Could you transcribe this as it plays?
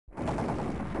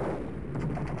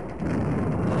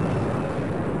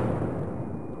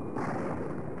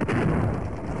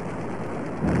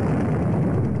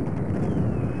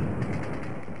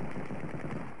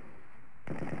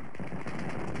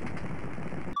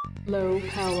Low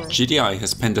power. GDI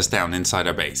has pinned us down inside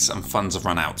our base and funds have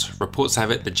run out. Reports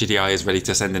have it that GDI is ready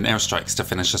to send in airstrikes to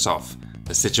finish us off.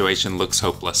 The situation looks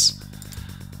hopeless.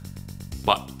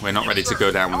 But we're not ready to go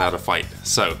down without a fight,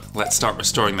 so let's start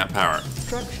restoring that power.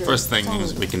 First thing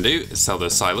we can do is sell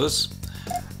those silos.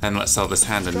 Then let's sell this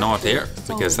hand and nod here,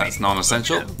 because that's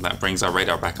non-essential. That brings our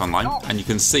radar back online. And you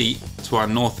can see, to our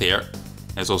north here,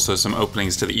 there's also some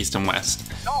openings to the east and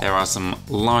west. There are some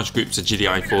large groups of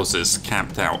GDI forces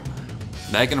camped out.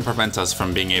 They're going to prevent us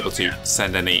from being able to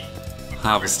send any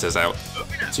harvesters out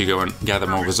to go and gather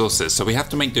more resources. So we have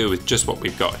to make do with just what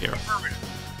we've got here.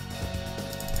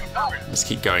 Let's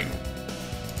keep going.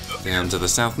 Down to the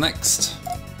south next.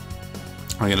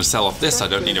 I'm going to sell off this, I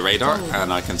don't need a radar,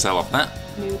 and I can sell off that.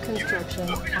 New construction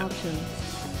options.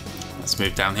 Let's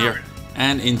move down here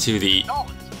and into the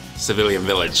civilian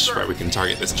village where we can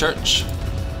target this church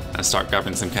and start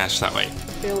grabbing some cash that way.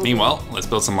 Meanwhile, let's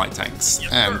build some light tanks,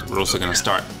 and we're also going to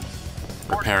start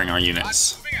repairing our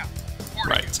units.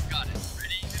 Right.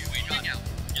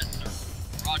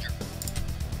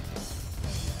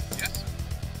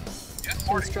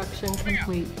 Construction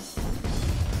complete.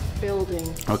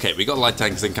 Building. Okay, we got light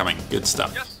tanks incoming. Good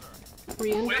stuff.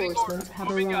 Reinforcements have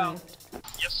arrived.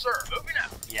 Yes, sir. Moving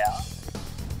out. Yeah.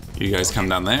 You guys come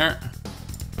down there.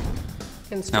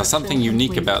 Now, Construction something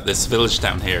unique complete. about this village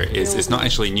down here is it's not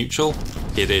actually neutral.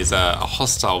 It is a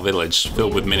hostile village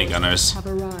filled with minigunners. Have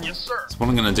arrived. Yes, sir. So what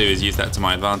I'm going to do is use that to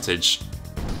my advantage.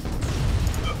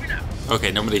 Moving out.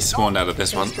 Okay, nobody spawned out of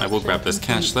this one. I will grab this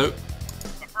cash though.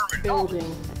 Affirmative.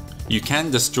 Building. You can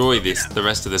destroy the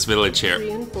rest of this village here.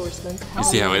 Reinforcements You have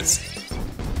see how arrived. it's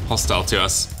hostile to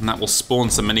us, and that will spawn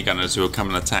some minigunners who will come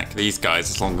and attack these guys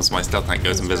as long as my stealth tank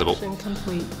goes invisible. Construction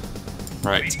complete.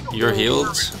 Right, you're healed.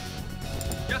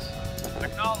 Yes, sir.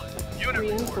 Acknowledge. Unit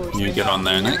Reinforcements. You get on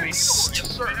there have arrived. next.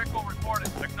 Yes, sir. Vehicle reported.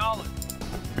 Acknowledge.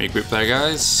 Regroup there,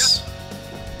 guys.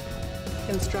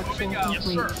 Construction Moving out. Yes,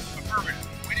 complete. sir.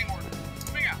 Affirmative. Waiting order.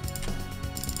 Moving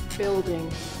out. Building.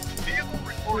 Vehicle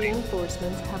reporting.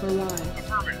 Reinforcements have arrived.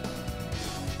 Affirmative.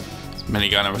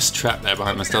 Minigunner was trapped there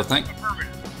behind my stealth tank. Affirmative.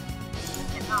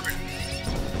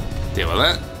 Affirmative. Deal with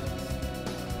that.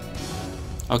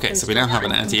 Okay, so we now have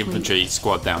an anti-infantry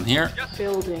squad down here. Yes, sir.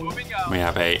 Building. Moving out. We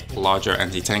have a larger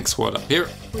anti-tank squad up here.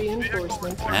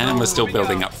 Reinforcements have And we're still arrived.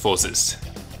 building up forces.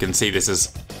 You can see this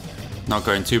is not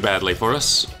going too badly for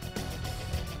us.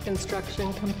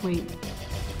 Construction complete.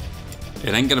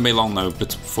 It ain't gonna be long though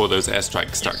before those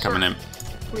airstrikes start coming in.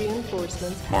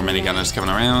 Reinforcements have More arrived. minigunners coming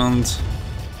around.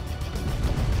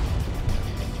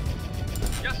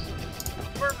 Yes, sir.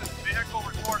 Affirmative. Vehicle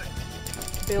reporting.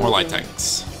 More light Building.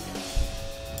 tanks.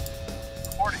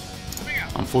 Reporting. Moving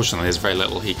out. Unfortunately, there's very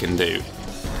little he can do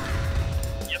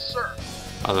Yes, sir.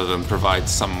 other than provide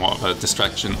somewhat of a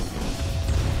distraction.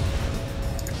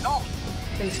 Acknowledge.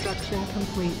 Construction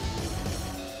complete.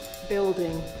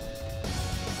 Building.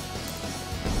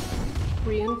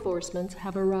 Reinforcements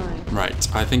have arrived.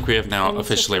 Right, I think we have now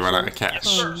officially run out of cash,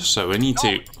 so we need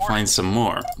to find some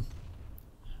more.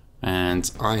 And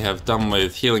I have done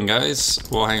with healing, guys.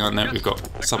 Well, hang on, there we've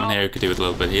got someone here who could do with a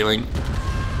little bit of healing.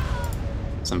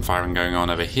 Some firing going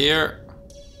on over here.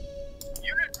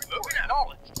 Unit moving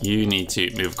out. You need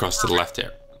to move across to the left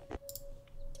here.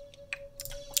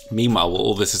 Meanwhile, while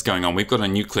all this is going on, we've got a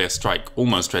nuclear strike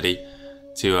almost ready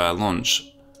to launch.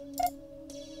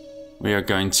 We are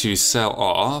going to sell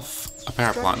off a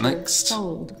power plant Structure next.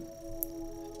 Sold.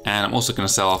 And I'm also going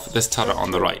to sell off this turret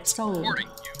on the right. Sold. Reporting.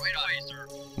 You right eye, sir.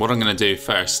 What I'm going to do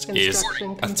first is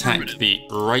Construction attack complete.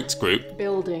 the right group.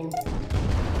 Building.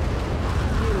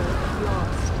 Unit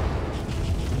lost.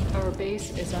 Our base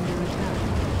is under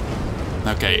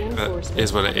attack. Okay, that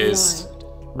is what it is. Arrived.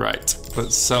 Right,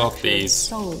 let's sell off these.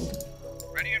 Sold.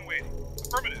 Ready and waiting.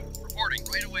 Affirmative. Reporting.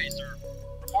 Right away, sir.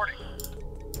 Reporting.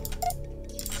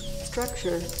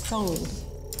 Structure sold.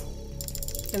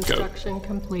 Construction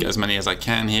complete. Get as many as I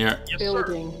can here. Yes,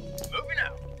 Building. sir. Moving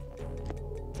out.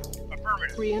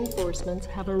 Affirmative. Reinforcements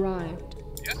have arrived.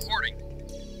 Yes, reporting.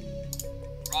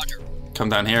 Roger. Come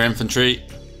down here, infantry.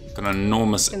 Got an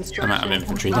enormous amount of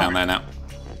infantry down there now.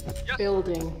 Yes,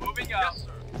 Building. moving out. Yes,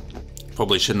 sir.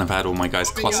 Probably shouldn't have had all my guys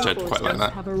clustered quite like Reinforcements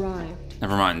that. have arrived.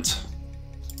 Never mind.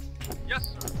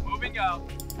 Yes, sir. Moving out.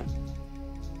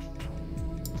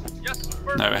 Yes,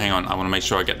 sir. No, hang on. I want to make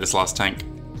sure I get this last tank.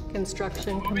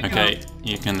 Construction complete. Okay,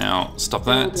 you can now stop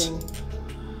that. Building.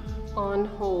 On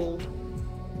hold.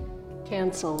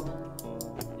 Cancelled.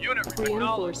 Unit acknowledged.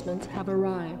 Reinforcements have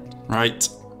arrived. Right,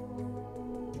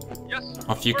 Yes, sir.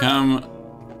 off you come.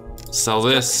 Sell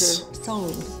this. Structure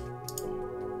sold.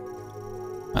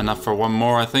 Enough for one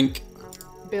more, I think.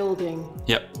 Building.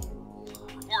 Yep.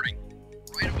 Reporting.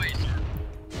 Right away, sir.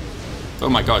 Oh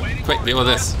my god, quick, deal with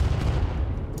this.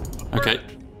 Okay.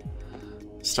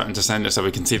 Starting to send it so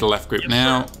we can see the left group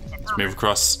now. Let's move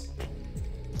across.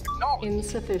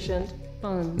 Insufficient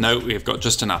funds. No, we've got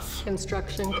just enough.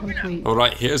 Construction complete.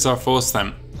 Alright, here's our force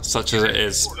then, such as it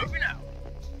is. Moving out.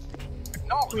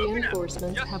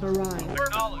 Reinforcements have arrived.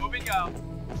 Moving out.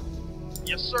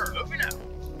 Yes, sir. Moving out.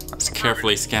 Let's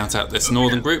carefully scout out this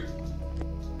northern group.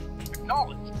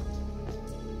 Acknowledged.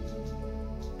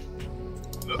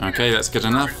 Okay, that's good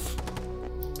enough.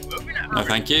 Moving out. No,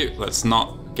 thank you. Let's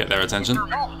not get their attention.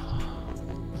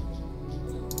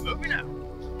 Moving out.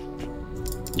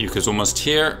 Yuka's almost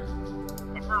here.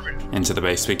 Affirmative. Into the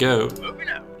base we go. Moving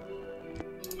out.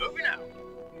 Moving out.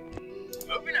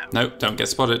 Moving out. Nope, don't get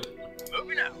spotted.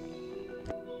 Moving out.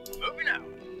 Moving out.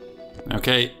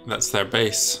 Okay, that's their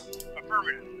base.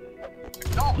 Affirmative.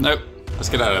 Acknowledged. Nope, let's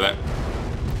get out of there.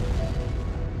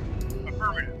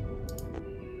 Affirmative.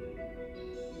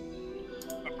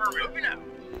 Affirmative. Moving out.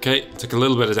 Okay, took a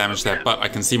little bit of damage there, but I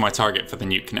can see my target for the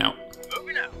nuke now.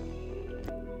 Moving out.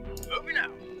 Moving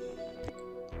out.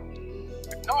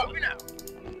 Acknowledged. Moving out.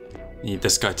 Need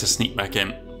this guy to sneak back in.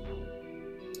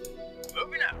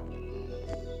 Moving out.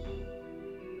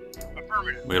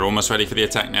 Affirmative. We're almost ready for the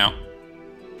attack now.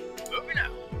 Moving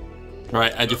out.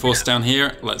 Right, add your force down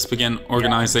here. Let's begin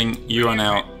organizing. You are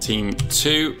now Team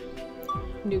 2.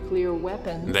 Nuclear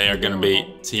weapons. They are going to be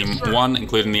Team 1,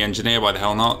 including the engineer, why the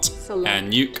hell not?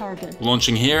 And Nuke target.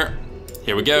 launching here.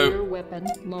 Here we Nuclear go. weapon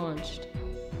launched.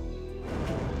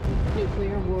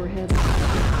 Nuclear warhead.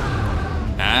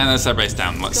 And that's our base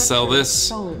down. Let's sell this.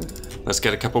 Sold. Let's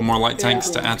get a couple more light tanks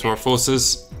to add to our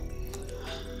forces.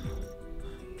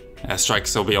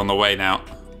 Airstrikes will be on the way now.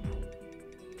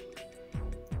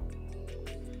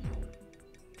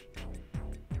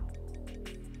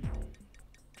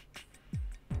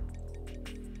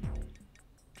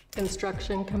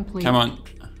 Construction complete. Come on.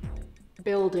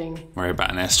 Building. Worry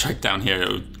about an airstrike down here. It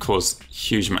would cause a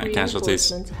huge amount of casualties.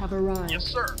 Reinforcements have arrived. Yes,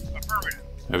 sir. Affirmative.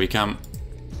 Here we come.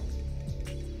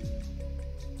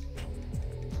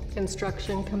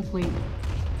 Construction complete.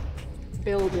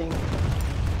 Building.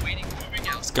 Waiting. Moving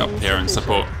out. Let's go up here and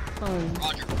support. Funds.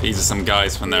 Roger. These are some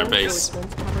guys from their base.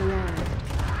 Reinforcements have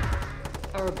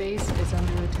arrived. Our base is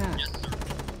under attack. Yes, sir.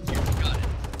 You got it.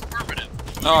 Affirmative.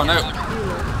 Oh no!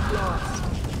 Unit lost.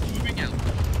 Moving out. Moving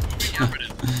affirmative.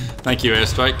 Thank you,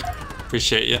 airstrike.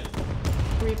 Appreciate you.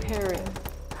 Repairing.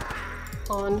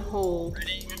 On hold.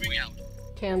 Ready. Moving out.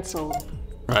 Cancelled.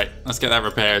 Right, let's get that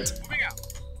repaired. Moving out.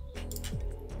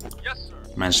 Yes, sir.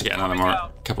 Managed to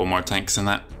get couple more tanks in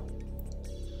that.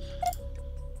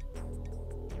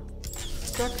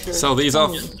 Structure. Sell these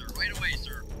off. Sir, right away,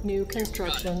 sir. New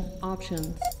construction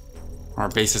options. Our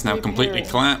base is now completely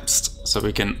collapsed, so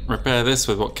we can repair this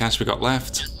with what cash we got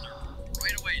left. Yes, sir.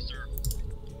 Right away, sir.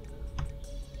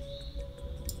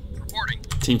 Reporting.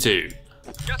 Team 2.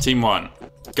 Yes, Team 1.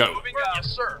 Go. moving out. Yes,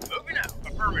 sir. Moving out.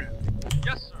 Affirmative.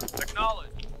 Yes, sir. Acknowledge.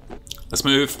 Let's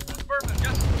move. Affirmative.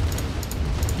 Yes, sir.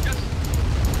 Yes.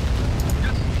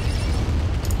 Yes.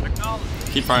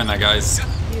 Acknowledge. Keep firing that, guys.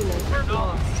 Unit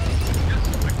lost.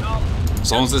 Yes, acknowledge.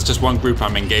 As long as it's just one group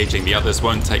I'm engaging, the others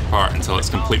won't take part until it's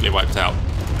completely wiped out.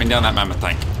 Bring down that mammoth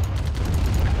tank.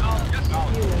 Acknowledge. Yes,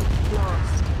 Unit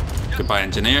lost. Goodbye,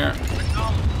 engineer.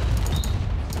 acknowledge.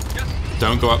 Yes,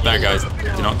 Don't go up there, guys.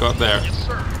 Do not go up there. yes,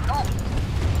 sir. Acknowledge.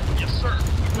 Yes, sir.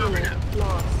 Moving out. Unit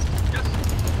lost.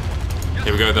 Yes.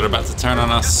 Here we go, they're about to turn on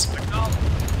us. Acknowledge.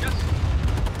 Yes.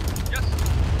 Yes.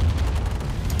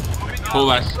 Moving out. Pull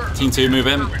back. Yes, sir. Team 2, move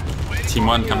in. Team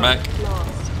 1, come back.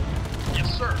 Lost.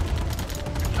 Yes, sir.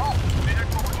 Acknowledge.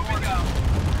 Vehicle moving out.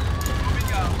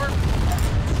 Moving out.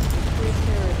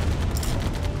 Repairing.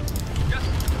 Yes.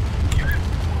 Unit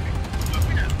moving.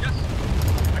 Moving out. Yes.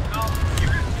 Acknowledge.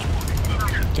 Unit moving.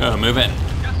 Moving out. Go, move in.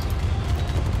 Yes.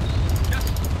 Yes.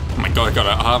 Oh my god, I got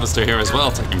a harvester here as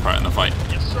well taking part in the fight.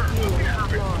 Yes, sir. Moving out.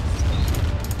 Unit lost.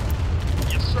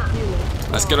 Yes, sir.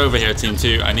 Unit Let's get over here, Team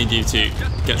 2. I need you to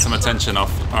get some attention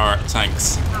off our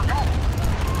tanks. Unit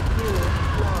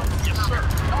lost. Yes, sir.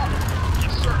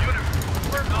 Yes, sir. Unit.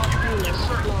 Yes,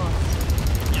 sir.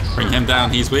 Lost. Yes, sir. Bring him down,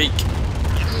 he's weak.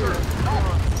 Yes, sir.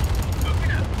 Lost.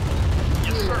 Moving out.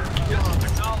 Yes, sir. Yes,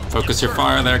 acknowledge. Focus your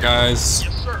fire there, guys.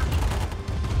 Yes, sir.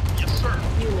 Yes, sir.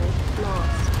 Unit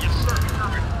lost. Yes, sir.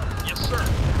 Affirmative. Yes, sir.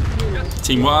 Unit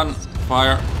Team 1,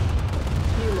 fire.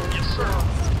 Unit Yes, sir.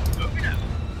 lost. Moving out.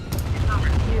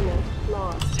 Affirmative. Unit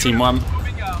lost. Team 1.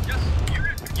 Moving out. Yes.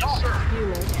 Unit. Yes, sir.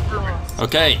 Unit lost.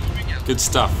 Okay, good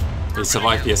stuff. We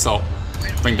survived the assault.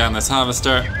 Bring down this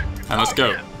harvester, and let's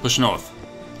go. Push north.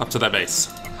 Up to their base.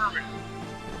 Affirmative.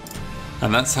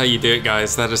 And that's how you do it,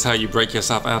 guys. That is how you break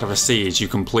yourself out of a siege. You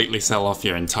completely sell off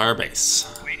your entire base.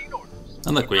 Waiting orders.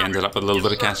 And look, we ended up with a little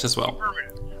bit of cash as well.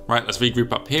 Affirmative. Right, let's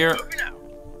regroup up here. Moving out.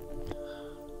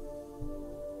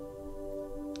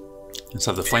 Let's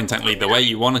have the flame tank lead the way.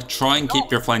 You want to try and keep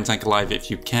your flame tank alive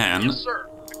if you can. Yes, sir.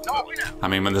 Moving out. I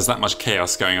mean, when there's that much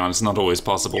chaos going on, it's not always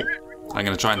possible. I'm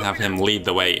going to try and have him lead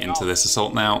the way into this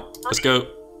assault now. Let's go.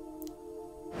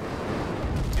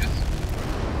 Yes.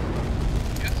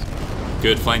 Yes.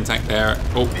 Good flame tank there.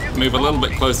 Oh, move a little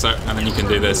bit closer and then you can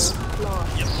do this.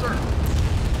 Lost. Yes, sir.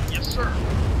 Yes, sir.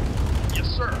 Yes,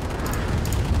 sir.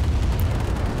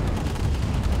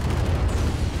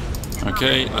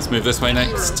 Okay, let's move this way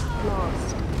next.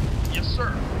 Lost. Yes,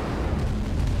 sir.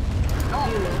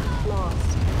 Unit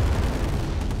lost.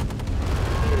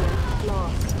 Unit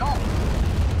lost. No.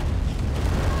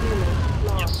 Unit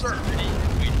lost. Yes, sir.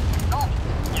 No.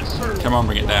 Yes, sir. Come on,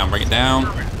 bring it down, bring it down.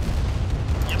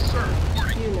 Yes, sir.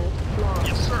 Unit lost.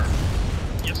 Yes, sir.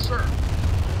 Yes, sir.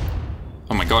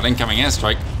 Oh my god, incoming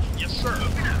airstrike. Yes, sir.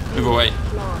 Move away.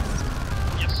 Lost.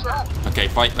 Yes, sir. Okay,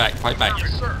 fight back, fight back.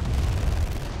 Yes, sir.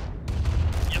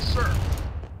 Yes, sir.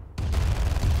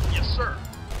 Yes, sir.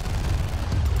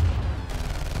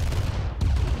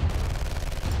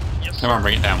 Yes, Come on,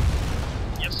 bring it down.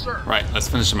 Yes, sir. Right, let's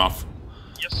finish him off.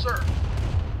 Yes, sir.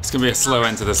 It's gonna be a slow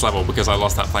end to this level because I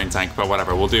lost that flame tank, but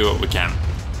whatever, we'll do what we can.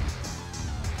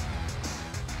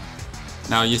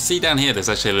 Now you see down here there's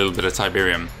actually a little bit of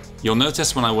Tiberium. You'll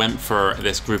notice when I went for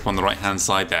this group on the right hand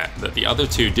side there that the other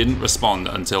two didn't respond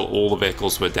until all the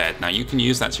vehicles were dead. Now you can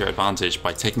use that to your advantage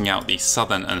by taking out the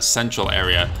southern and central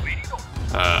area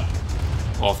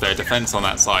of their defense on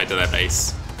that side of their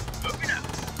base. Moving out.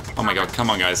 Oh my god, come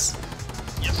on guys.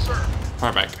 Yes, sir.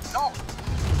 Fire back. No.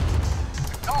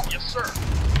 No. Yes, sir.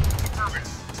 Affirmative.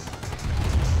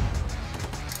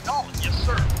 No. Yes,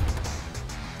 sir.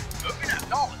 Moving out.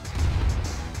 No.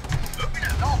 Moving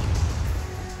out. No.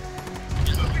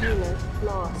 Unit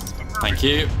lost. Thank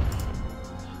you.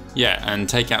 Yeah, and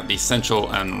take out the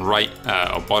central and right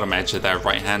or bottom edge of their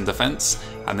right hand defense,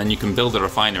 and then you can build a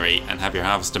refinery and have your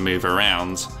harvester move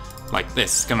around like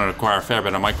this. It's going to require a fair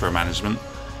bit of micromanagement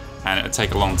and it'll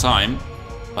take a long time,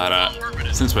 but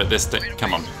since we're at this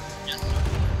come on,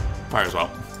 fire as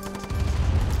well.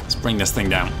 Let's bring this thing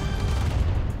down.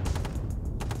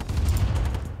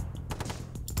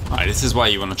 Alright, this is why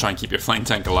you want to try and keep your flame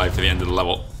tank alive for the end of the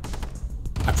level.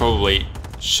 I probably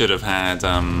should have had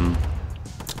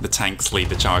the tanks lead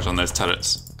the charge on those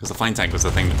turrets, because the flame tank was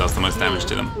the thing that does the most damage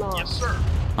to them. Lost. Yes, sir.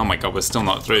 Oh my god, we're still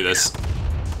not through this.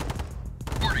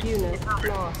 Unit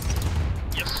lost.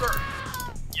 Yes, sir.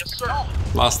 Yes, sir.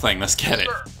 Last thing, let's get it.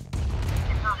 Sir.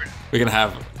 Affirmative. We're gonna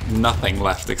have nothing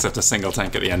left except a single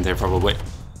tank at the end here, probably.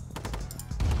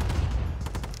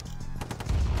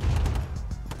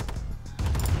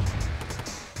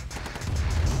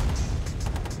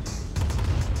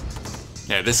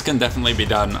 Yeah, this can definitely be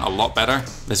done a lot better.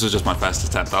 This was just my first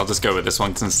attempt. I'll just go with this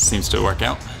one since it seems to work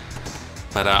out.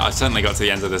 But I certainly got to the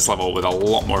end of this level with a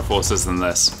lot more forces than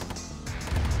this.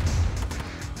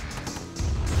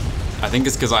 I think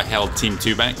it's because I held Team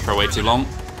 2 back for way too long.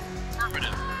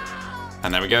 Affirmative.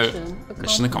 And there we go.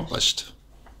 Mission accomplished.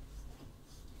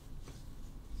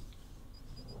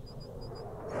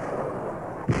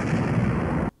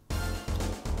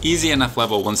 Easy enough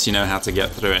level once you know how to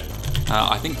get through it.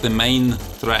 I think the main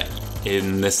threat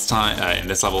in this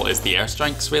level is the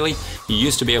airstrikes, really. You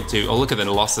used to be able to, oh look at the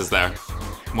losses there.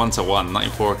 1-1,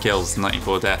 94 kills,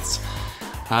 94 deaths.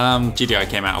 GDI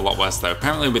came out a lot worse though.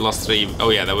 Apparently we lost 3, oh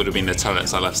yeah, that would have been the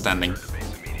turrets I left standing.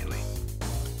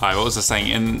 Alright, what was I saying?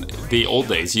 In the old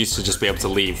days, you used to just be able to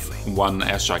leave one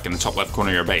airstrike in the top left corner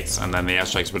of your base, and then the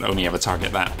airstrikes would only ever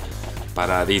target that.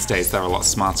 But these days they're a lot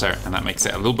smarter, and that makes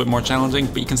it a little bit more challenging,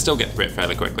 but you can still get through it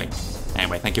fairly quickly.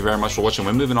 Anyway, thank you very much for watching.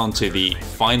 We're moving on to the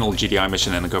final GDI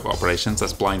mission in the Covert Operations,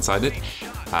 that's Blindsided.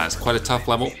 It's quite a tough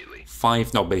level,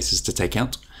 5 knob bases to take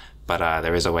out, but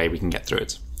there is a way we can get through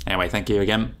it. Anyway, thank you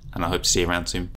again, and I hope to see you around soon.